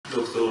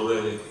Dr.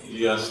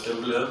 Ilan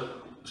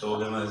which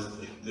organized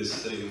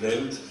this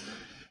event,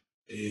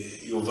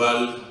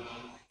 Yuval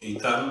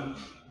Eitan,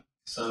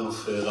 son of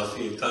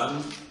Rafi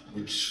Eitan,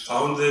 which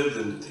founded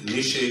and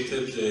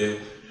initiated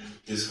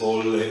this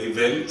whole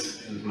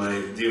event, and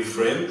my dear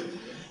friend,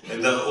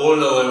 and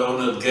all our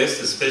honored guests,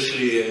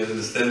 especially I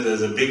understand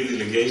there's a big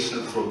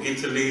delegation from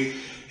Italy,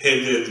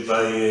 headed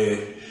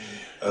by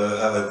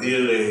our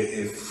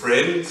dear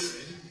friend,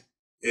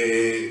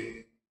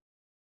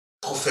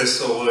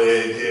 Professor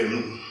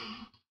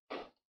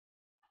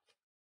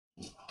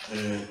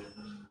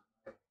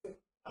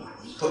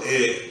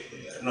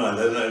no, I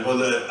don't know,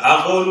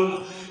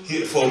 Aaron.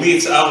 For me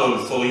it's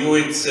Aaron, for you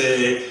it's,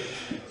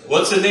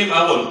 what's the name,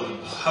 Aaron?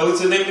 How is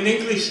the name in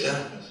English?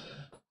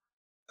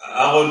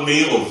 Aaron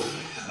Meirov.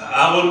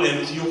 Aaron,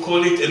 and you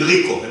call it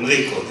Enrico.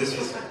 This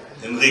was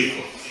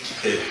Enrico.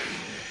 Okay.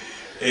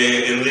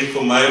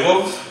 Enrico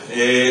Meirov,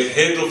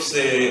 head of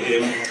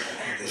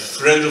the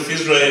Friend of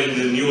Israel,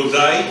 the New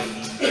Dai.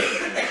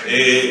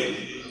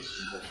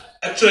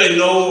 Actually, I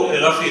know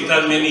Rafi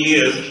Eitan many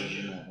years,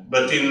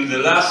 but in the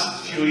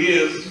last few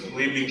years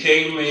we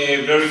became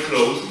very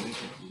close,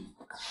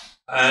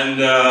 and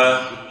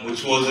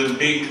which was a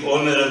big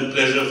honor and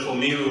pleasure for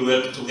me. We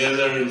worked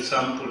together in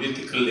some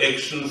political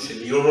actions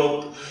in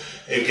Europe,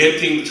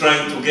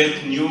 trying to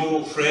get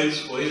new friends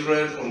for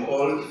Israel from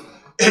all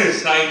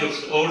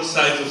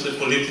sides of the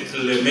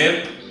political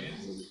map.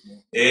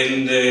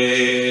 And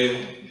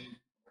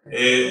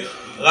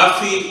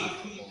Rafi,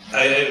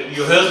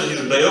 you heard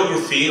his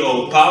biography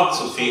or parts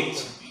of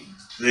it.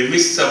 They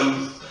missed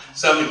some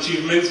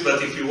achievements,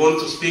 but if you want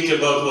to speak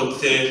about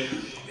what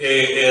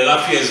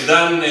Rafi has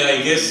done,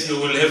 I guess you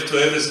will have to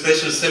have a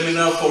special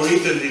seminar for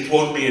it, and it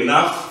won't be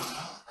enough.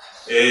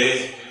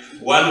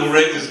 One who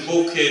read his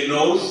book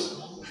knows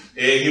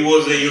he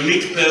was a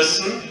unique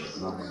person,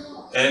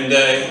 and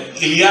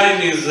Ilan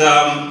in his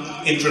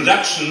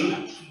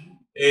introduction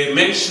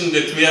mentioned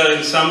that we are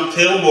in some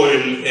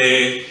turmoil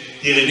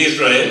here in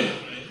Israel,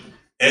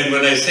 and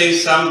when I say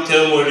some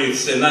turmoil,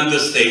 it's an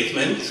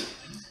understatement.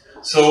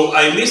 So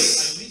I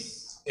miss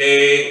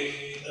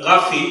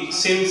Rafi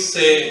since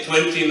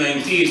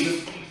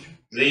 2019,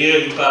 the year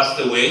he passed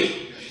away,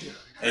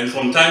 and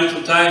from time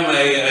to time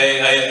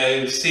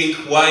I think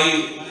why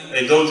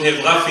I don't have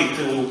Rafi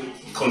to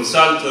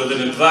consult, to have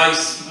an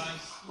advice,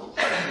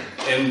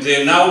 and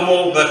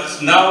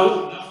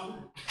now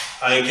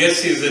I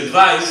guess his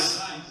advice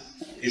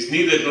is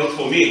needed not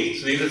for me,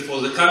 it's needed for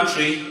the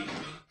country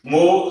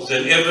more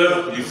than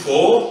ever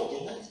before,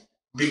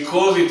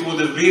 because it would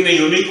have been a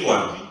unique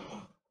one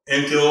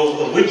and the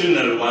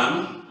original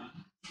one,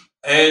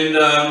 and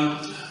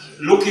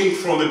looking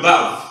from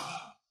above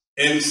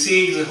and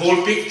seeing the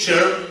whole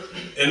picture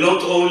and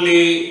not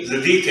only the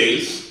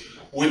details,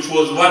 which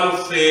was one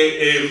of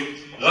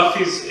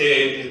Rafi's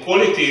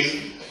qualities,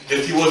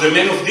 that he was a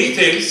man of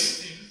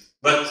details,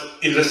 but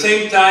in the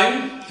same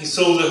time he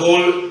saw the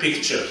whole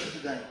picture.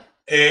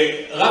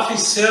 Rafi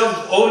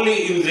served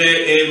only in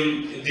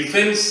the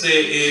defense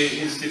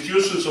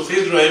institutions of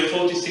Israel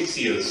 46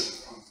 years.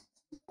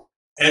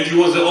 And he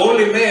was the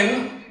only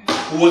man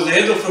who was the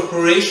head of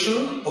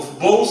operation of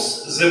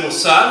both the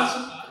Mossad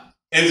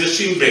and the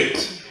Shin Bet.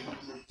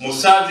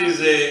 Mossad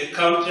is a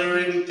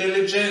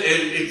counterintelligence,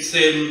 it's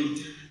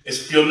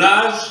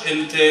espionage,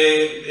 and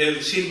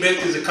Shin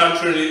Bet is a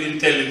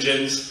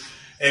counterintelligence.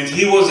 And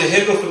he was the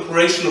head of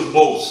operation of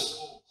both.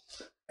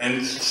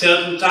 And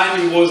certain time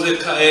he was a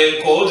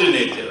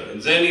coordinator,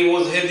 and then he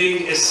was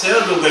heading a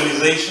third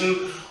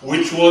organization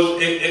which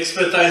was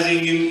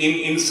expertising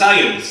in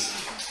science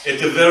at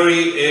a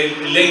very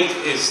late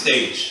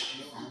stage.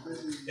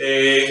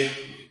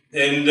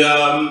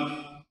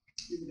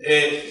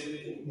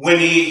 When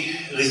he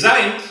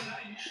resigned,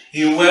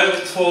 he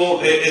worked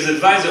for as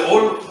advisor.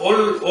 All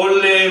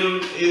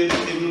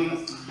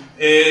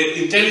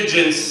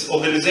intelligence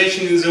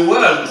organizations in the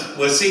world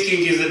were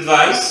seeking his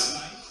advice.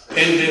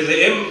 And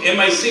the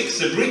MI6,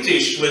 the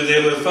British, when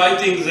they were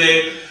fighting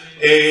the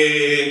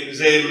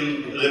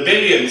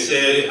rebellions,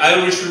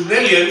 Irish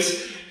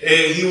rebellions,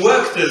 he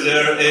worked as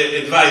their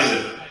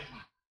advisor.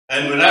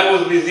 And when I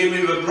was with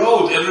him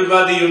abroad,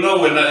 everybody, you know,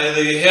 when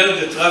they heard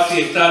that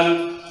Rafi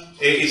Eitan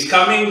is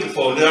coming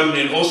for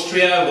Germany and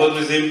Austria, I was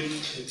with him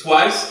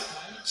twice.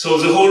 So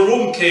the whole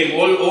room came,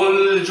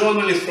 all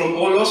journalists from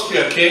all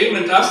Austria came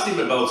and asked him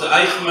about the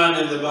Eichmann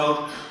and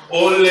about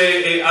all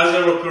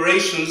other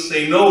operations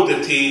they know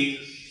that he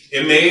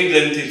made,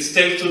 and it's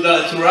thanks to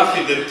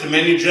Rafi that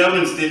many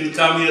Germans didn't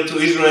come here to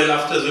Israel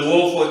after the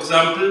war, for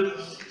example.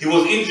 He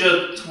was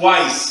injured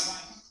twice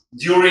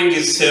during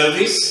his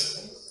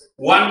service.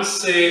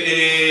 Once when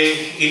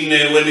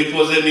it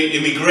was an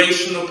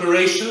immigration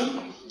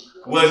operation,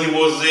 where he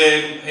was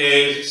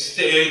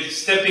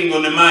stepping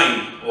on a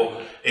mine,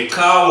 or a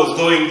car was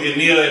going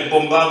near a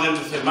bombardment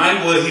of a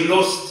mine, where he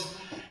lost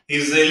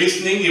his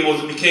listening, he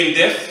became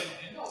deaf.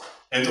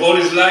 And all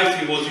his life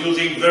he was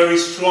using very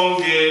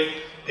strong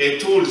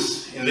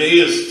tools in the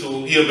ears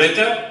to hear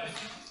better.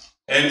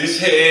 And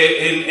this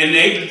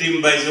enabled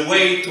him, by the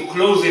way, to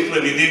close it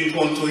when he didn't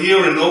want to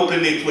hear and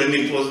open it when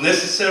it was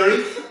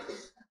necessary.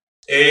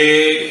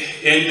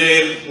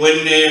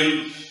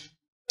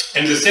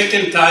 And the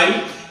second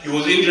time, he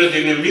was injured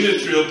in a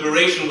military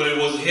operation where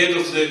he was head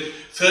of the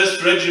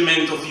 1st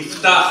Regiment of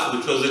Iftach,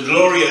 which was a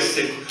glorious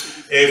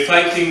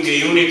fighting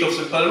unit of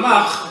the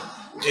Palmach.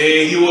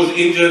 He was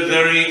injured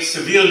very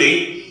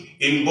severely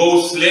in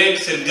both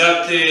legs and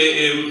got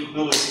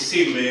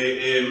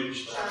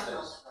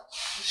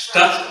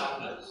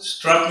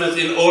shrapnel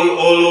in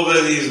all over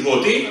his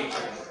body,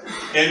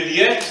 and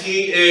yet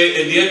he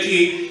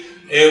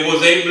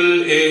was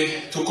able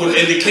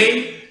and he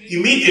came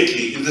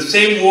immediately in the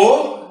same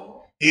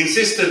war. He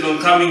insisted on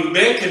coming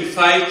back and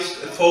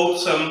fought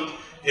some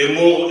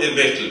more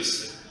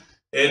battles.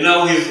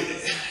 Now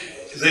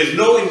there's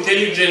no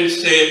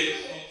intelligence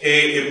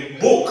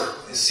book,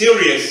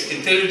 serious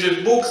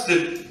intelligent books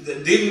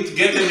that didn't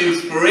get an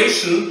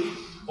inspiration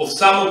of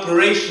some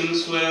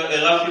operations where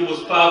Rafi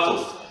was part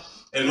of.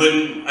 And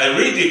when I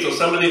read it or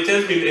somebody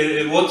tells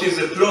me what is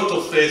the plot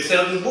of a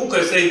certain book,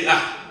 I say,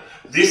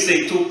 this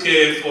they took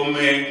from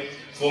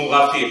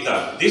Rafi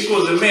Eitan. This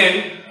was a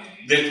man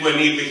that when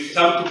he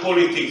came to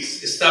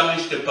politics,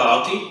 established a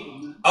party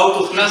out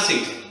of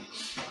nothing.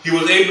 He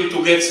was able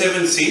to get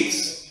 7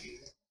 seats,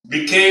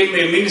 became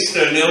a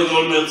minister in Ehud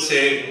Olmert's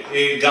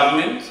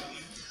government.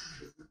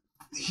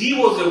 He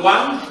was the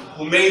one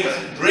who made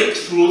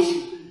breakthroughs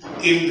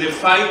in the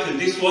fight, and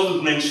this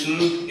wasn't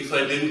mentioned if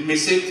I didn't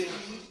miss it,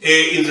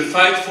 in the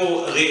fight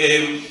for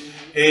returning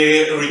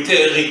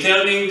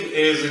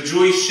the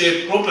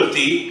Jewish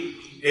property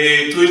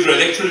to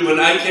Israel. Actually, when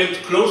I came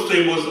close to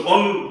him was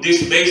on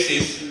this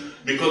basis,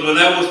 because when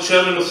I was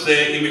chairman of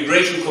the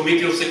Immigration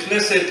Committee of the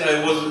Knesset,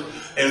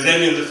 and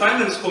then in the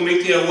Finance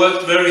Committee, I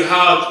worked very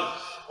hard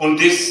on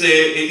this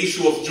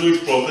issue of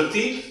Jewish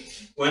property.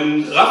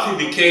 When Rafi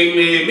became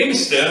a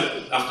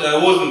minister, after I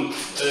wasn't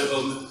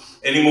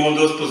anymore in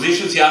those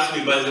positions, he asked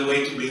me, by the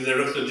way, to be the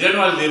Director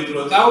General, didn't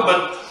work out,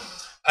 but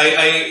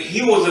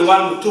he was the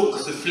one who took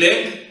the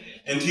flag,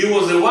 and he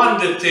was the one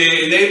that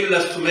enabled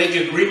us to make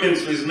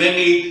agreements with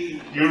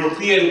many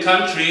European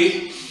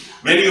countries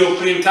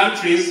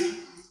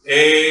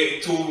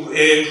to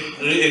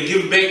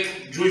give back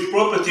Jewish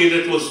property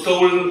that was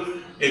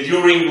stolen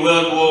during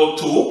World War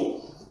II.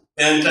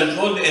 And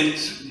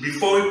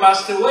before he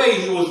passed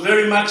away, he was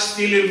very much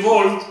still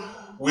involved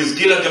with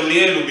Gila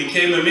Gamliel, who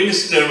became a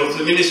minister of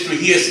the ministry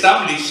he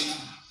established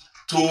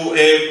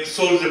to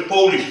solve the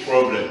Polish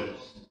problem,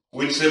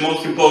 which is the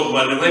most important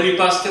one. And when he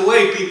passed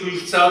away, people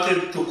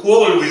started to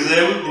quarrel with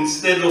them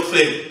instead of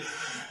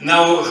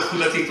now,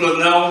 but it was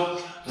now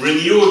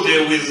renewed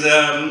with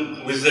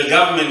the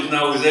government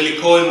now, with Eli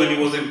Cohen when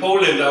he was in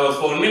Poland, our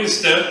foreign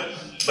minister.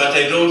 But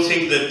I don't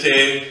think that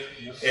the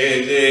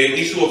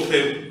issue of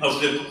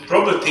the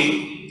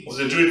property, of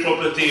the Jewish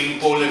property in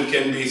Poland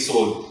can be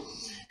solved.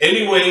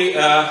 Anyway,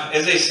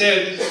 as I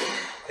said,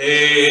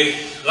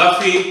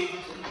 Rafi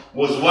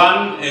was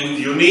one and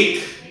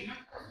unique,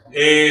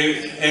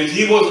 and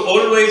he was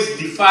always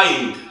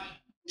defying,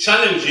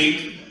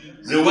 challenging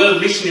the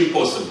word mission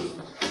impossible,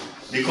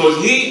 because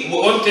he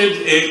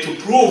wanted to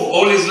prove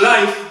all his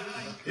life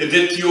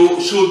that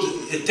you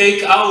should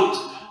take out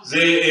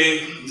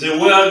the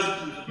word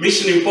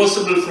mission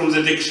impossible from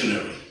the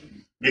dictionary.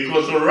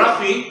 Because for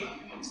Rafi,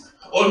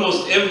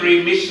 almost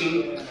every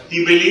mission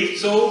he believed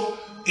so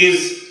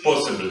is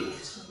possible.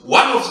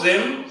 One of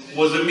them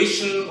was a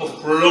mission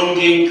of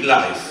prolonging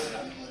life.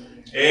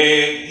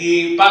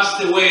 He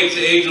passed away at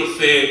the age of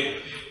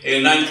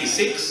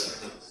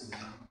 96,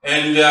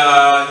 and he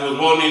was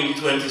born in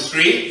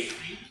 23,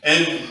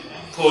 and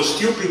for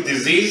stupid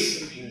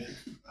disease.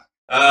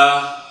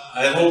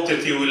 I hope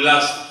that he will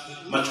last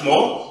much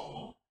more.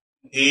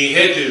 He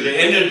had the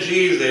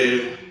energy,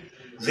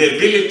 the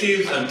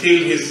abilities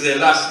until his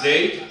last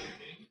day.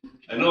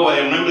 I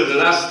remember the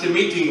last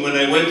meeting when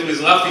I went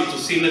with Rafi to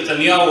see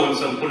Netanyahu on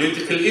some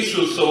political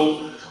issues,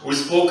 so we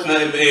spoke,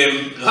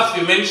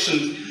 Rafi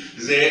mentioned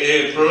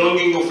the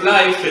prolonging of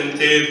life, and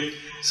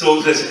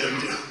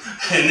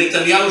and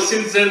Netanyahu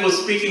since then was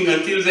speaking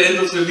until the end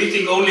of the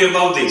meeting only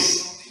about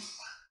this.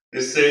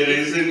 This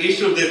is an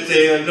issue that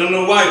I don't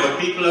know why, but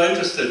people are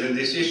interested in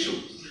this issue.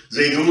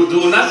 They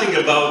do nothing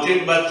about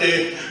it, but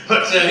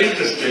they're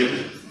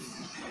interested.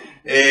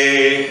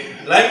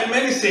 Like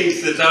many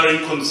things that are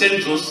in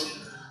consensus,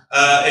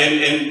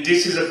 and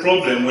this is a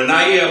problem. When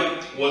I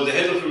was the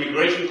head of the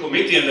Immigration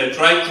Committee and I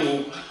tried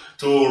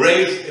to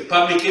raise a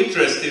public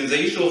interest in the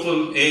issue of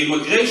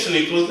immigration,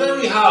 it was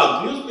very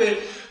hard.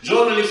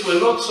 Journalists were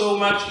not so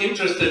much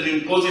interested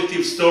in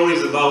positive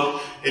stories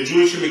about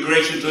Jewish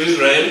immigration to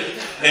Israel,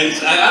 and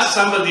I asked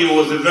somebody who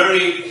was a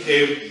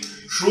very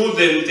shrewd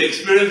and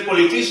experienced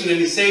politician, and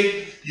he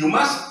said, you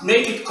must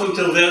make it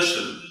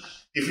controversial.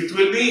 If it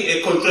will be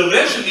a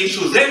controversial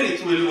issue, then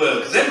it will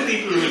work. Then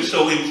people will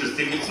show interest.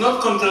 If it's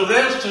not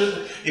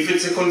controversial, if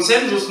it's a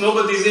consensus,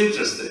 nobody's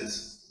interested.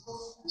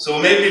 So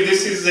maybe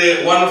this is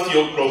one of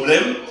your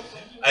problems.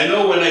 I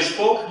know when I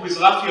spoke with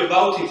Rafi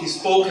about it, he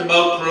spoke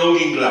about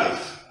prolonging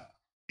life.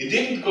 He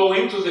didn't go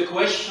into the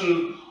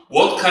question,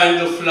 what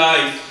kind of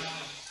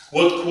life,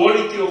 what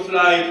quality of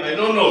life, I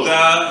don't know.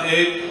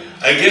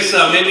 I guess there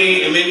are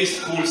many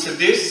schools at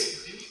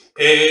this.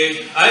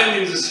 I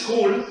am in the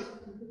school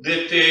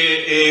that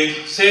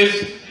says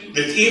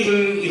that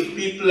even if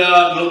people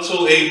are not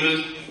so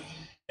able,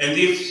 and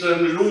if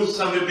some lose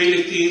some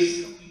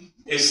abilities,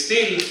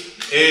 still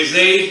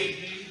they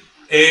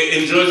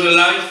enjoy the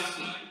life.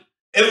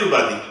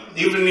 Everybody,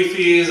 even if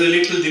he is a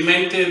little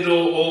demented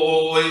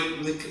or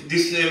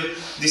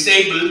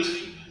disabled,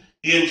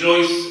 he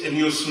enjoys a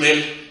new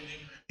smell.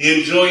 He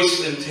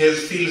enjoys and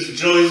feels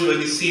joy when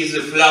he sees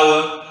a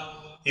flower.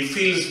 He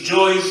feels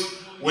joy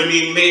when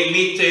he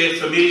meets a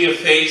familiar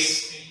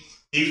face.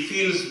 He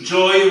feels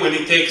joy when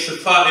he takes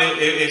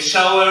a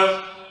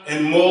shower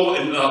and more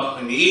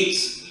and he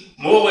eats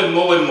more and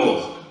more and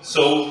more.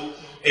 So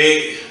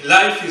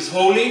life is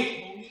holy,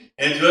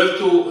 and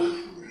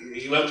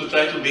you have to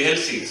try to be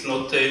healthy. It's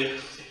not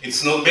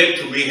bad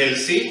to be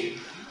healthy,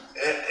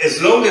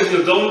 as long as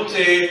you don't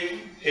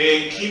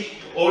keep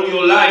all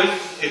your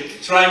life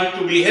trying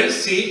to be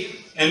healthy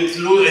and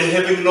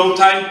having no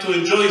time to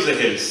enjoy the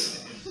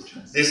health.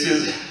 This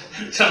is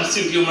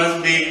something you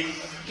must be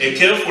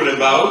careful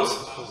about.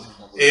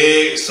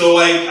 So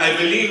I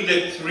believe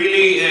that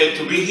really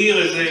to be here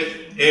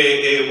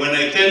is when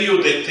I tell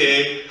you that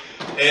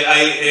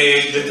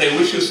I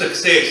wish you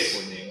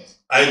success,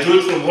 I do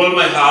it from all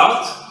my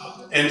heart.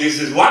 And this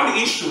is one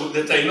issue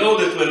that I know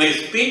that when I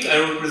speak, I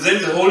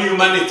represent the whole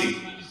humanity.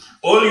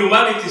 All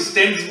humanity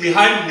stands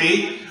behind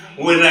me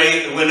when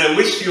I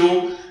wish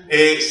you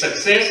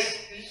success,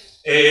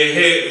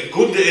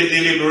 good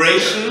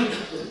deliberation,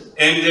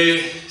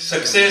 and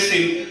success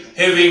in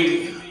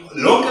having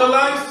longer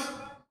life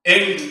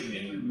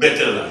and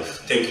better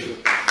life. Thank you.